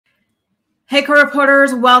Hey,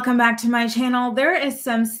 co-reporters, welcome back to my channel. There is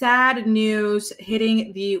some sad news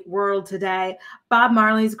hitting the world today. Bob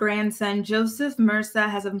Marley's grandson, Joseph Mersa,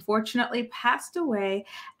 has unfortunately passed away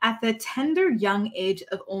at the tender young age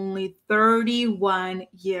of only 31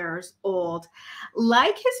 years old.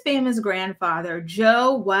 Like his famous grandfather,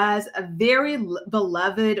 Joe was a very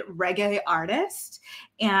beloved reggae artist,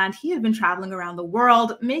 and he had been traveling around the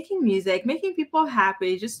world, making music, making people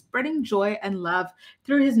happy, just spreading joy and love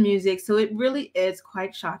through his music. So it really is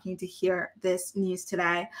quite shocking to hear this news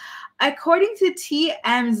today. According to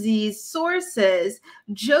TMZ's sources,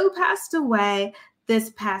 Joe passed away this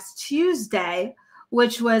past Tuesday,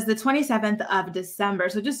 which was the 27th of December.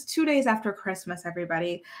 So just 2 days after Christmas,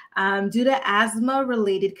 everybody, due to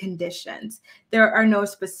asthma-related conditions. There are no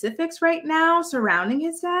specifics right now surrounding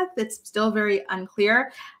his death. It's still very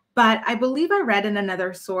unclear. But I believe I read in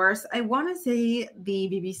another source, I want to say the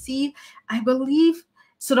BBC, I believe,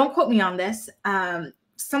 so don't quote me on this,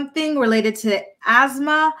 something related to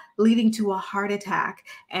asthma leading to a heart attack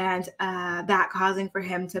and that causing for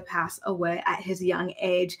him to pass away at his young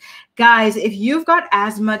age. Guys, if you've got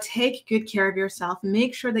asthma, take good care of yourself.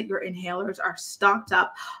 Make sure that your inhalers are stocked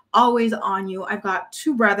up, always on you. I've got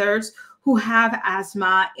two brothers who have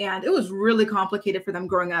asthma, and it was really complicated for them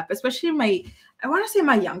growing up, especially I want to say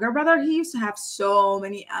my younger brother. He used to have so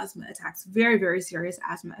many asthma attacks, very, very serious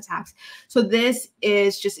asthma attacks. So this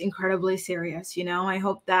is just incredibly serious. You know, I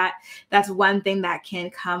hope that that's one thing that can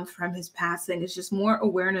come from his passing, is just more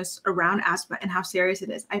awareness around asthma and how serious it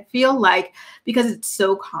is. I feel like because it's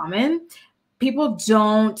so common, people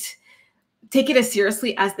don't take it as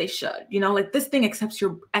seriously as they should. You know, like this thing affects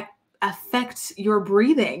your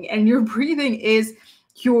breathing, and your breathing is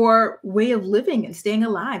your way of living and staying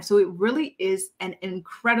alive. So it really is an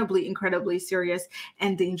incredibly, incredibly serious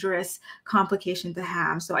and dangerous complication to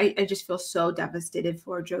have. So I just feel so devastated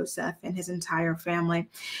for Joseph and his entire family.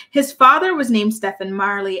 His father was named Stephen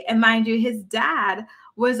Marley, and mind you, his dad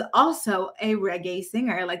was also a reggae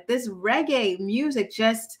singer. Like, this reggae music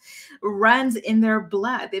just runs in their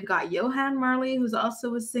blood. They've got Johan Marley, who's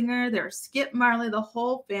also a singer. There's Skip Marley. The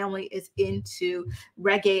whole family is into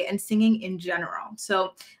reggae and singing in general.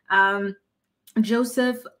 So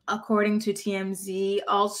Joseph, according to TMZ,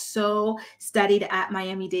 also studied at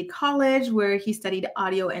Miami-Dade College, where he studied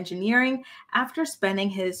audio engineering after spending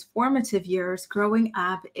his formative years growing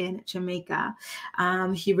up in Jamaica.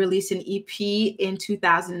 He released an EP in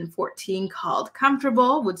 2014 called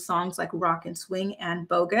Comfortable, with songs like Rock and Swing and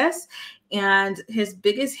Bogus. And his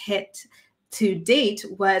biggest hit to date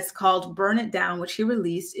was called Burn It Down, which he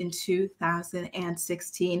released in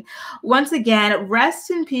 2016. Once again,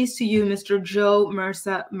 rest in peace to you, Mr. Jo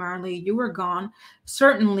Mersa Marley. You were gone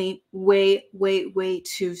certainly way, way, way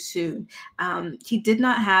too soon. He did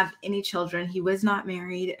not have any children. He was not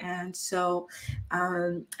married. And so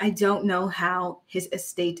I don't know how his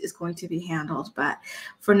estate is going to be handled. But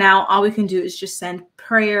for now, all we can do is just send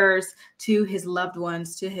prayers to his loved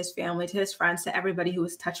ones, to his family, to his friends, to everybody who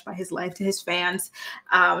was touched by his life, to his fans,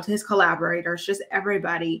 to his collaborators, just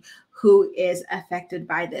everybody who is affected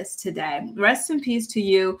by this today. Rest in peace to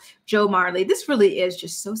you, Jo Marley. This really is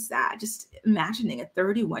just so sad. Just imagining a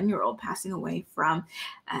 31-year-old passing away from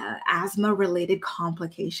asthma-related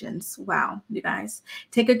complications. Wow, you guys.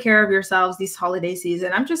 Take good care of yourselves this holiday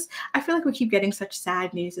season. I feel like we keep getting such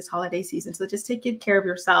sad news this holiday season. So just take good care of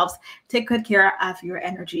yourselves. Take good care of your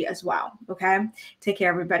energy as well, okay? Take care,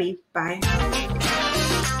 everybody. Bye.